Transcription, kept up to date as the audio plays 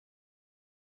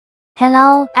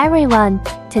Hello everyone,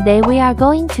 today we are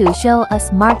going to show a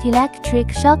smart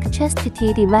electric shock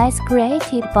chastity device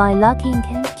created by locking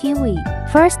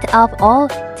QIUI. First of all,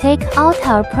 take out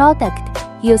our product.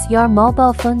 Use your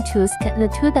mobile phone to scan the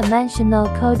two-dimensional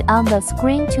code on the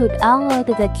screen to download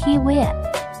the QIUI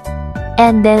app.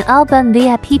 And then open the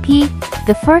app.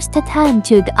 The first time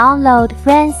to download,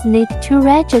 friends need to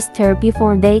register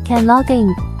before they can log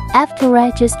in. After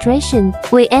registration,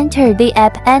 we enter the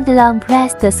app and long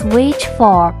press the switch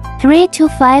for 3 to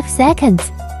 5 seconds.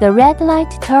 The red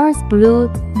light turns blue,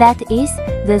 that is,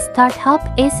 the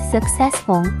startup is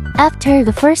successful. After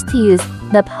the first use,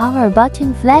 the power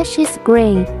button flashes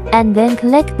green, and then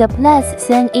click the plus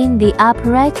sign in the upper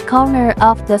right corner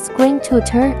of the screen to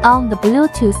turn on the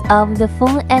Bluetooth of the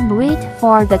phone and wait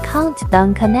for the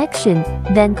countdown connection.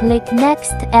 Then click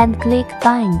next and click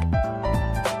bind.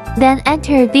 Then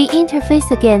enter the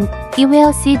interface again. You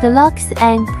will see the locks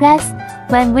and press.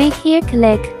 When we here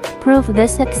click, prove the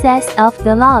success of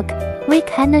the lock. We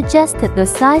can adjust the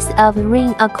size of the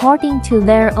ring according to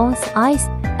their own size,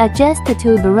 adjust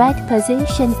to the right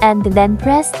position and then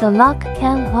press the lock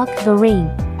can lock the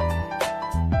ring.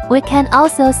 We can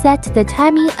also set the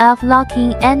timing of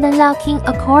locking and unlocking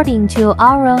according to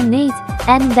our own needs,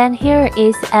 and then here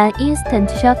is an instant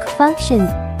shock function,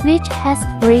 which has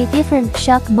 3 different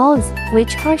shock modes,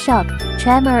 which are shock,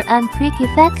 tremor and prick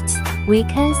effects. We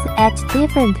can set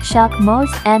different shock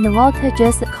modes and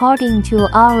voltages according to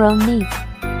our own needs.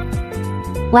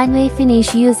 When we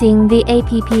finish using the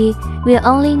app, we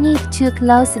only need to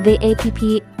close the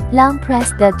app, long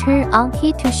press the turn on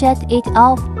key to shut it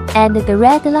off, and the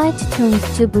red light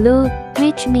turns to blue,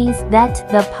 which means that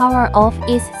the power off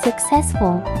is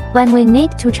successful. When we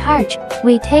need to charge,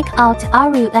 we take out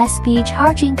our USB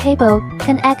charging cable,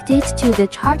 connect it to the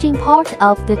charging port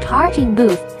of the charging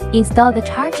booth, install the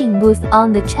charging booth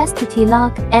on the chastity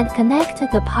lock, and connect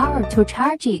the power to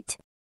charge it.